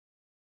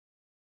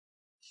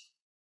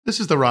This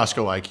is the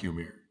Rosco I-Cue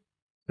Mirror.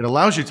 It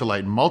allows you to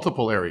light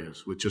multiple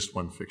areas with just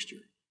one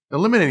fixture,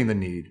 eliminating the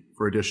need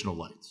for additional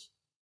lights.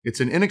 It's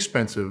an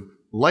inexpensive,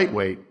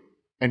 lightweight,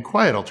 and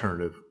quiet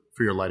alternative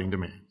for your lighting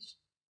demands.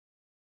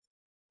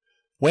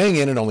 Weighing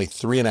in at only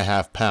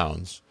 3.5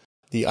 pounds,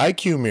 the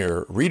I-Cue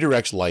Mirror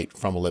redirects light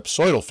from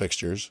ellipsoidal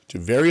fixtures to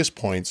various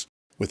points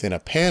within a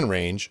pan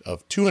range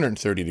of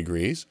 230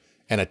 degrees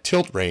and a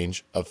tilt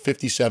range of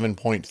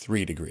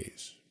 57.3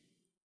 degrees.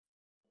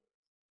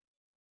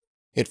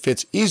 It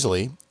fits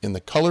easily in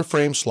the color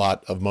frame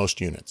slot of most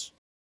units,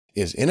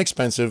 is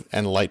inexpensive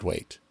and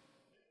lightweight.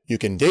 You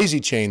can daisy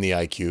chain the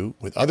I-Cue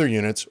with other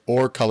units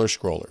or color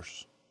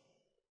scrollers.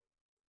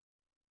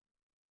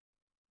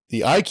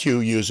 The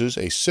I-Cue uses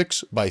a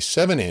 6 by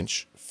 7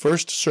 inch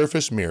first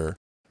surface mirror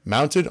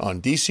mounted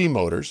on DC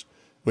motors,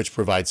 which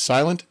provide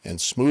silent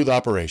and smooth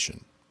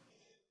operation.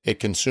 It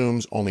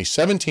consumes only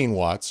 17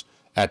 watts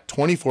at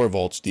 24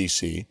 volts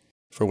DC,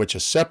 for which a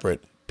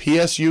separate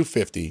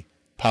PSU-50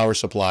 power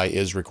supply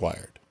is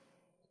required.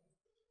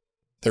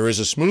 There is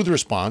a smooth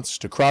response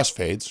to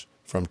crossfades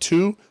from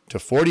 2 to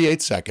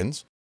 48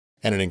 seconds,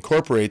 and it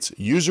incorporates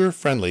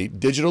user-friendly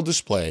digital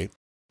display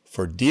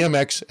for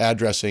DMX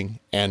addressing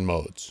and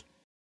modes.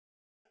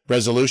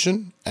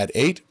 Resolution at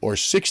 8 or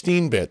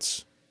 16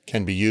 bits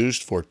can be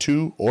used for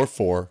 2 or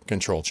 4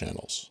 control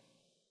channels.